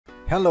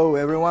Hello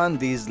everyone,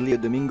 this is Leo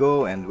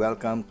Domingo and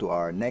welcome to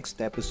our next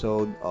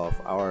episode of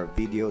our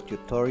video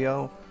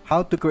tutorial,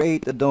 how to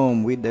create a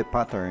dome with a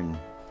pattern.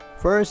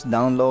 First,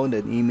 download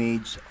an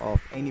image of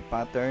any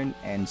pattern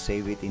and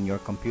save it in your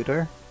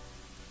computer.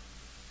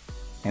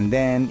 And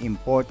then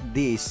import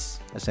this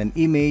as an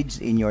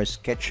image in your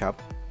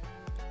Sketchup.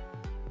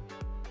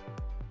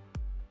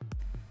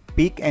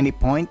 Pick any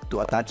point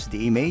to attach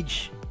the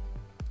image.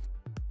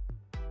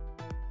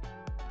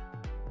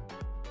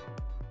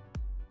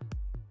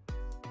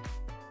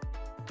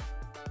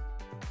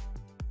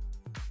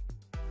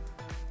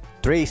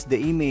 Trace the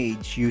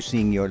image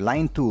using your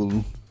line tool.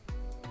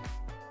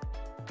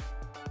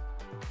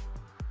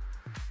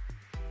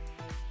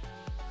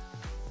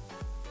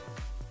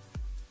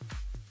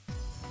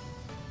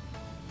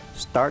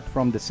 Start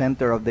from the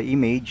center of the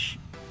image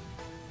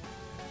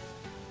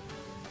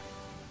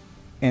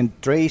and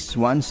trace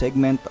one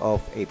segment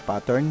of a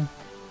pattern.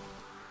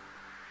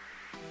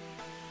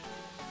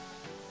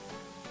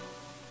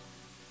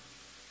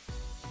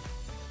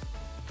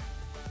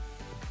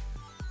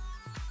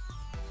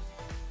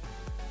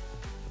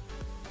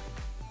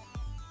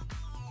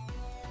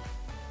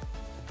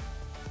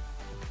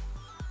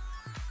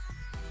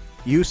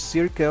 Use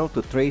circle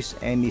to trace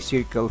any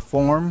circle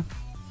form.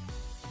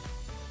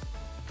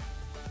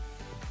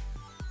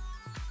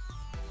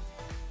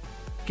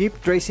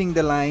 Keep tracing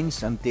the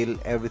lines until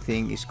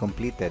everything is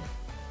completed.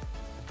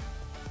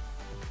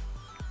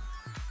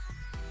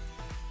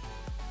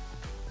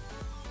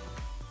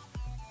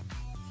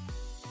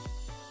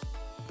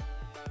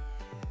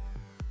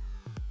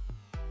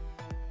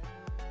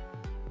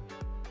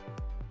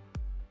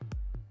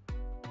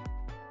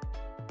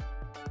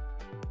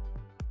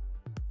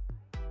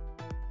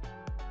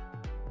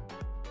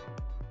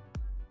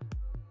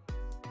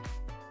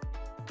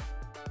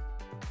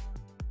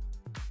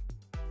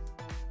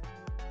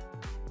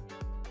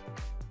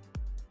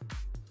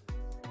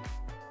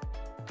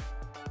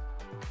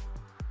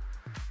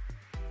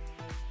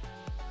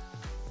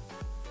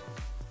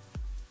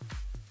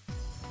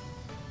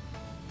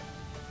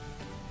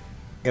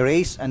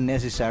 Erase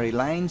unnecessary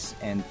lines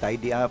and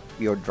tidy up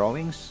your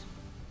drawings.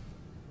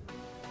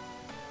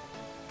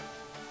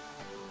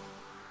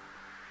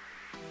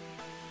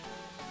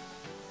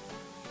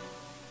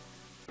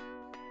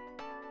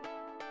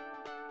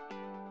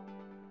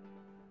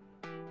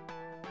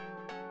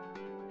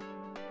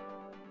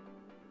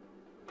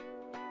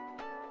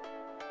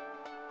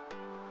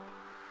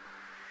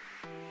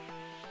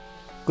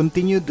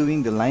 Continue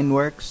doing the line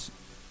works.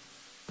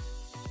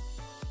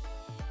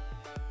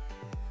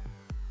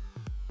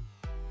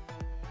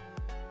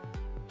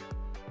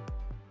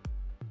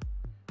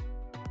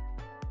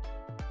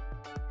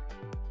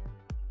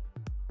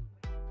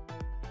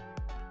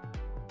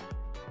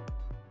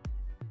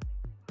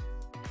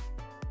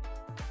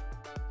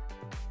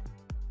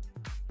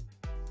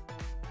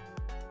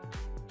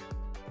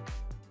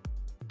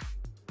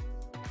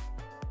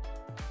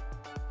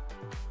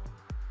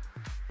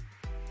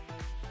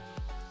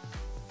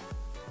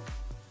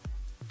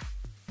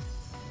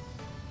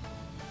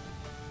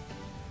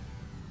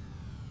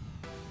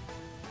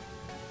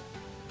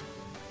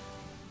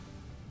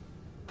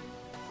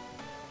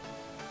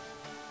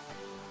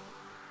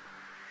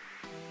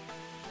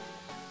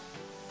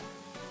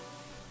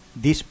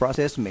 This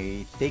process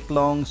may take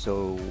long,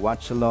 so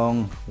watch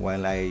along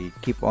while I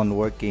keep on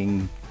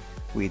working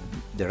with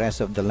the rest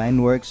of the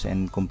line works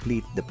and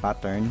complete the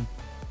pattern.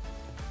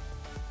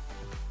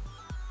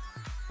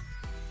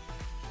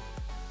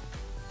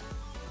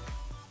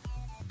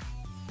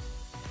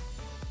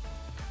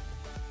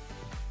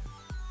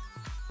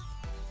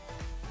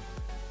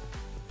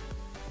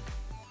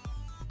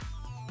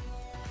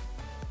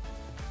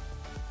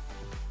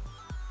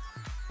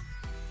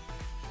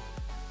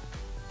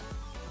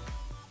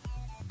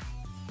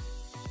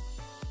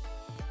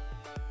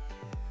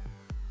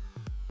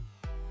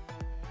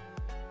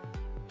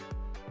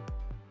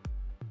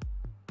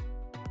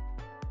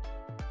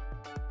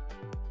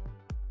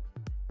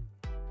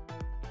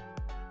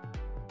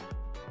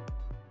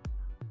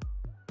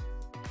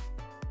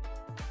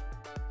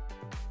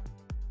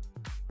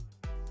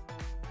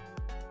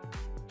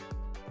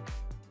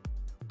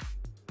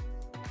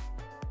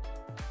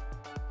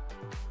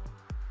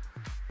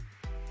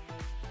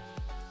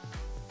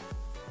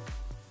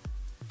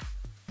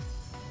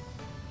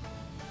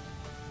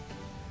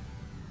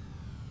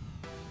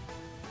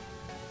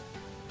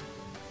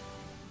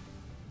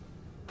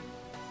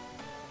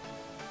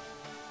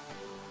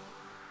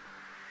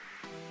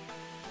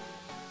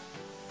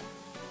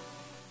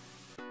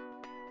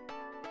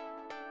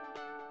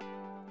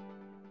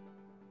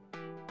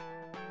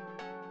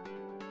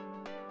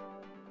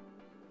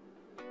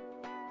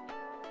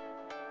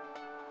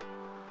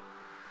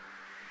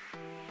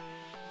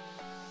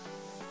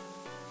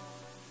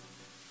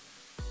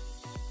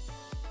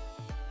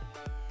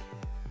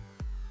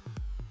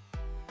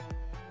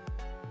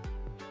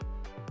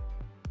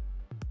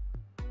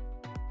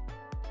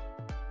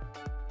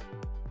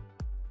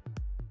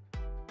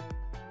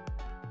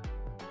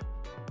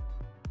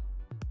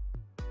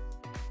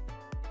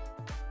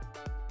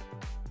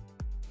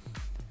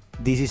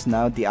 This is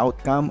now the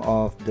outcome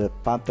of the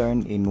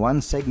pattern in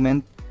one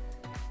segment,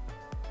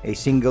 a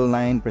single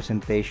line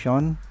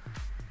presentation.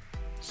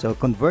 So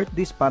convert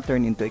this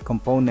pattern into a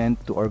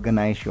component to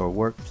organize your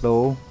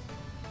workflow,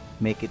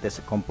 make it as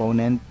a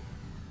component,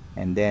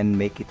 and then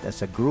make it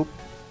as a group.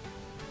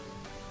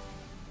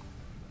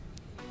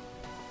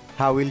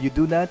 How will you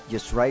do that?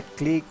 Just right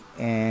click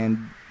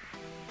and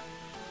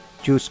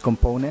choose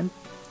component,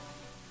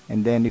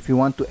 and then if you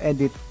want to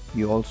edit,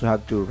 you also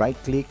have to right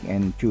click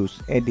and choose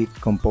edit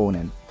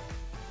component.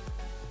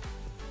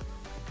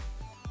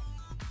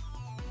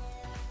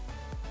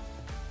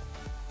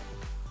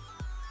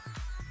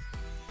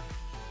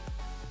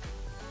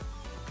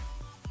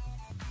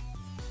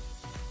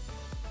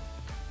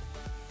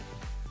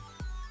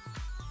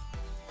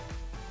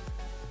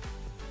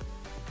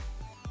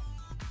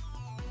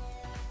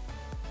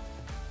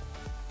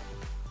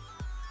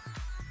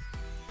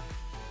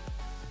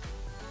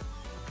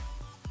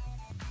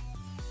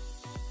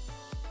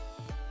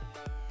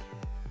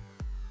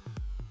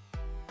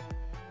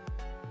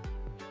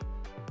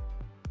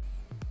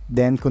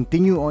 Then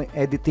continue on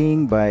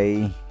editing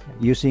by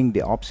using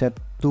the offset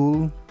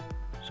tool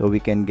so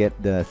we can get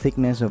the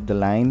thickness of the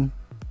line.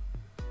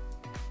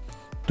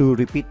 To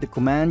repeat the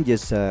command,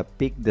 just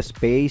pick the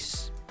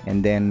space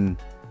and then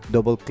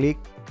double click.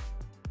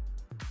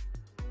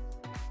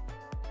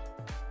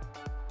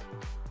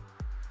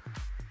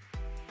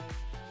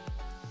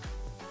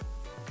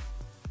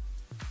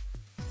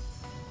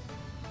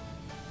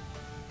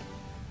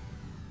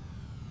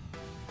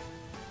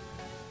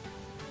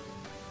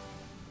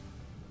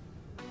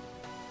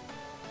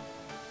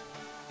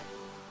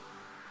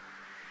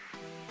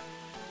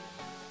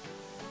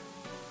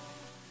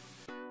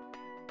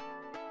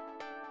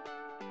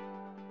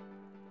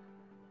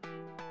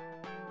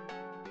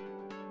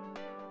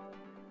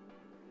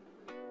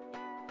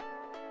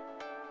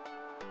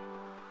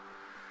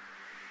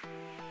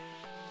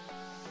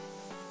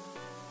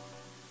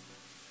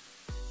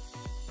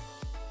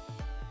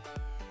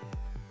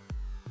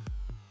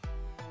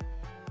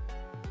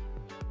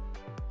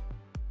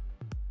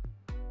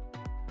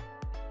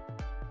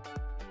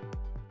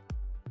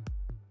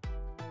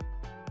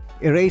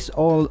 Erase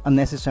all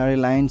unnecessary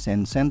lines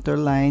and center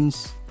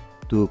lines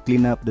to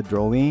clean up the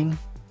drawing.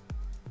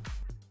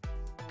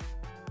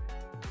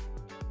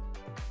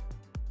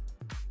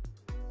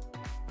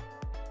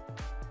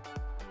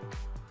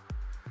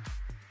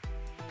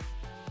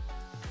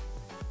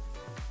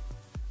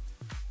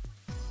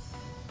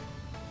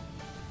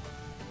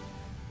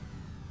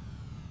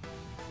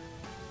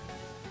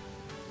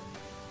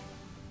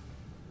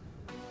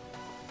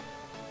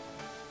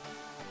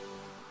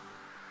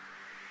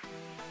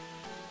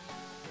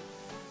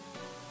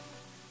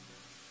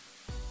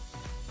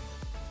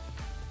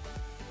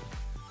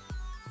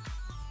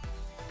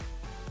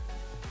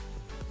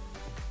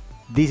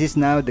 This is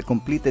now the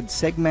completed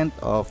segment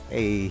of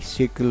a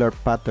circular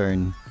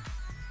pattern.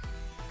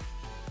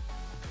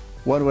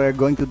 What we're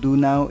going to do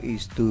now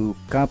is to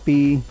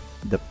copy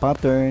the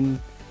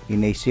pattern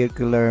in a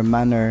circular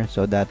manner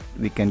so that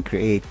we can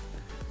create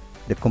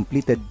the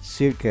completed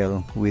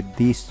circle with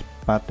these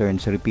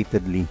patterns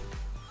repeatedly.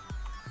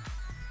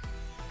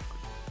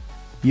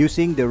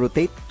 Using the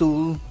rotate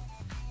tool,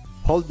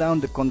 hold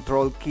down the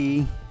control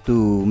key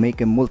to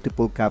make a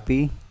multiple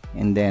copy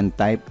and then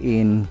type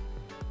in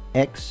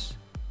X7.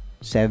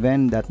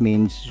 That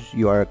means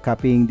you are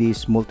copying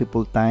this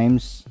multiple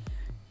times.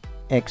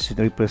 X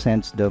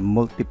represents the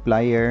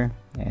multiplier,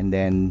 and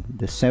then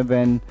the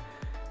 7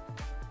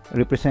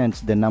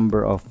 represents the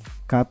number of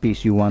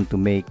copies you want to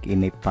make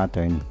in a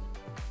pattern.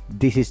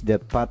 This is the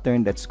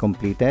pattern that's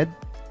completed.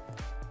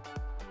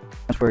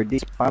 Transfer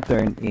this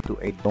pattern into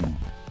a dome.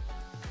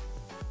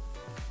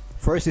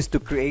 First is to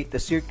create a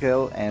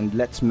circle, and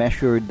let's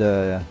measure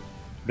the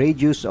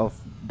radius of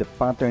the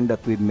pattern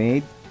that we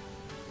made.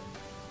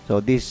 So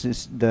this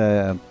is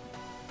the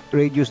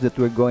radius that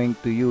we're going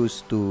to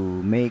use to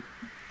make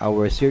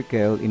our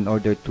circle in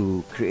order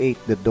to create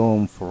the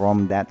dome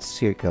from that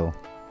circle.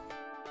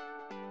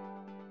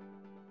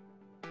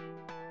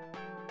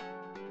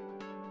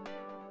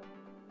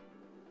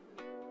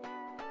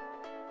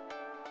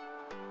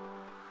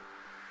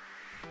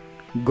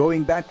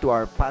 Going back to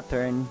our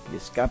pattern,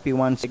 just copy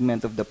one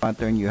segment of the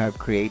pattern you have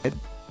created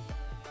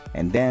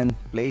and then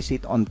place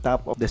it on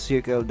top of the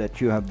circle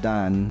that you have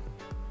done.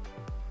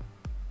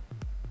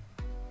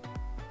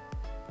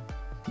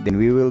 Then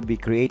we will be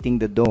creating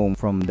the dome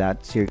from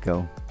that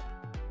circle.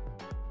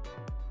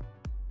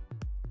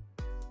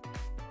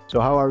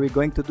 So how are we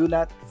going to do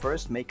that?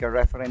 First, make a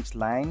reference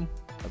line,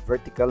 a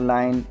vertical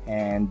line,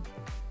 and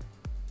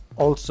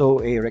also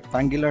a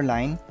rectangular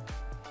line.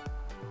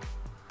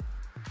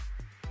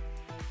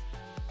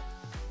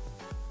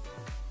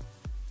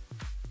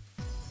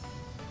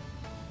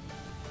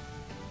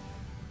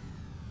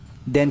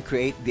 Then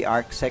create the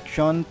arc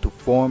section to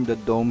form the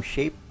dome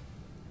shape.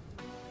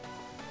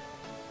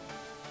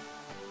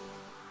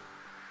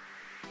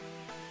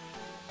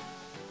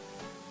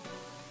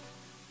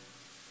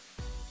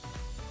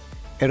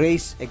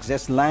 Erase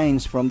excess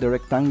lines from the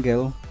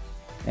rectangle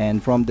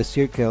and from the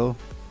circle,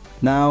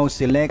 now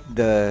select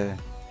the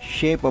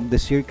shape of the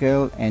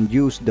circle and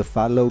use the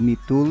follow me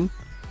tool.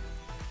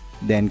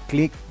 Then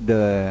click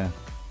the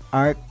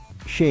arc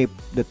shape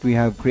that we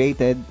have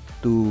created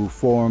to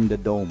form the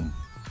dome.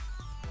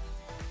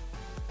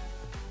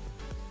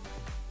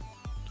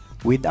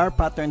 With our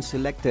pattern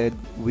selected,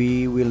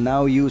 we will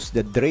now use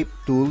the Drape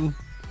tool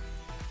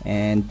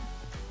and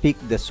pick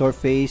the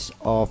surface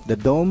of the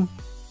dome.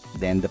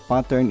 Then the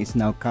pattern is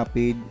now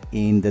copied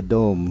in the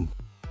dome.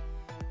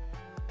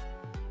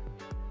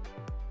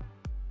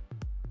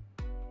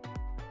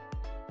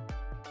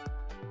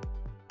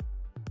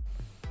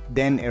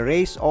 Then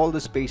erase all the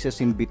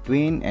spaces in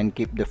between and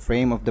keep the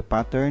frame of the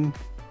pattern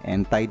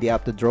and tidy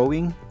up the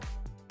drawing.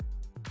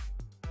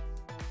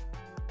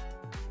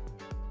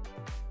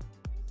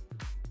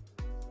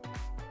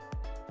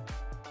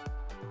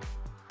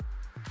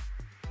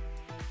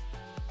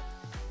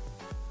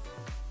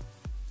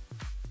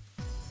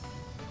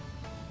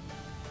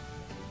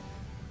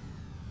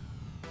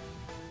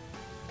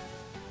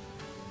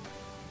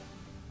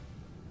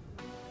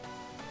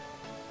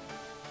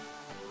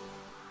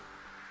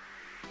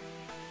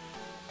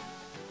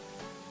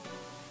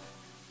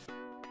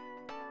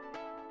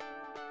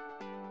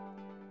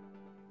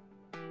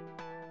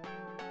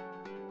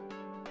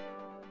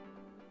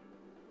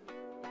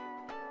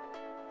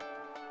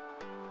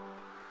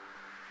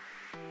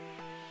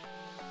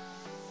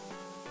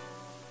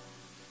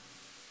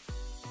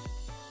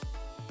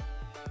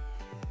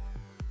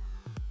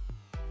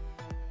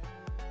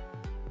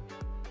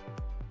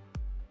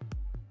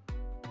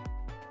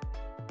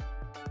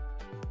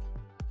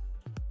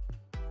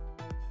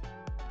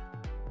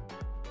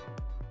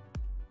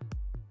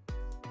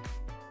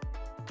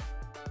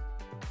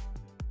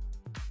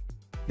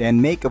 Then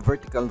make a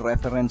vertical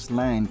reference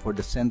line for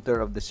the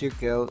center of the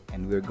circle,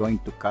 and we're going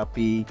to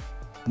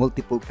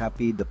multiple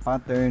copy the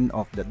pattern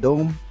of the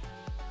dome.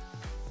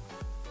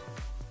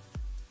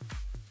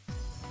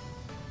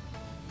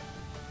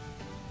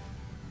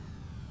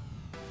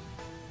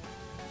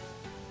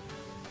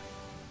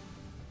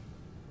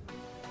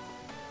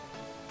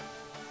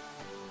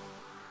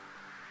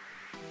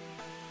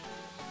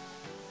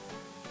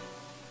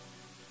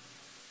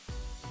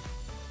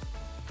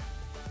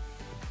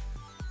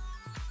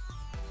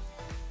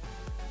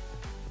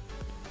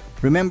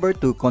 Remember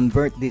to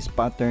convert this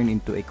pattern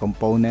into a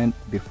component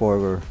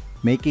before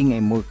making a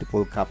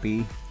multiple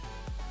copy.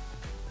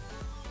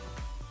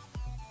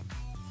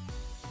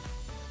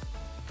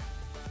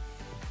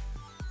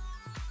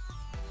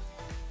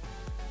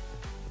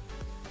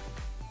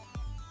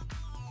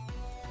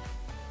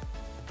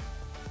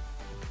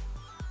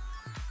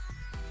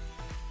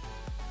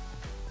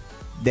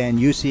 Then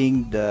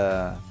using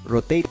the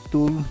rotate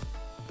tool,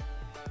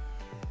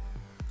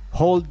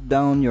 hold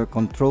down your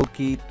control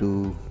key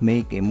to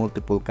make a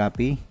multiple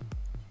copy,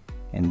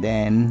 and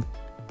then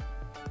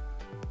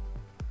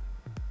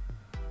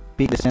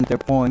pick the center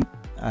point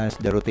as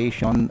the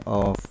rotation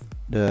of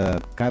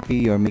the copy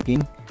you're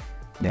making,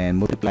 then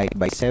multiply it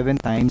by 7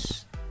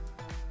 times.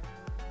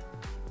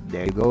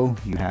 There you go,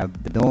 you have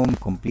the dome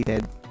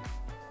completed.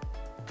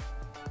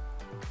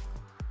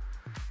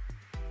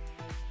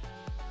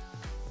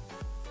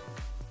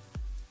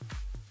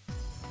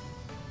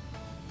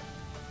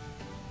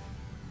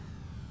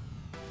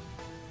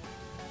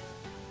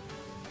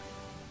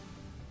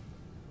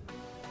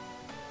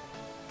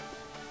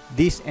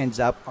 This ends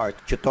up our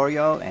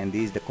tutorial, and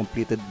this is the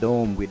completed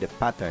dome with the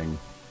pattern.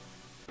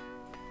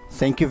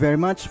 Thank you very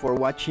much for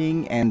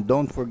watching, and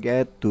don't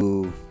forget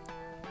to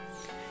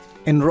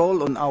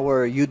enroll on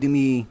our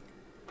Udemy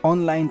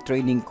online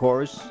training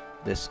course,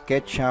 the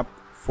Sketchup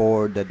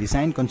for the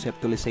design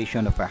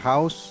conceptualization of a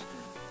house.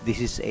 This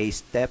is a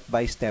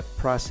step-by-step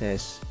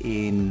process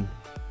in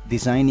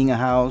designing a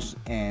house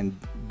and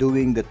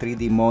doing the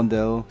 3D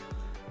model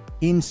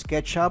in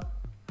Sketchup.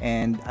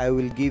 And I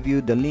will give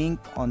you the link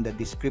on the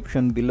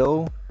description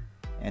below,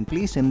 and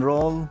please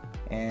enroll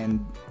and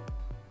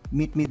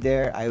meet me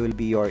there. I will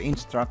be your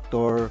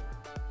instructor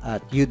at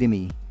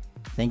Udemy.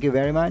 Thank you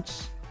very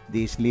much.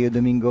 This is Leo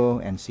Domingo,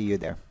 and see you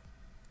there.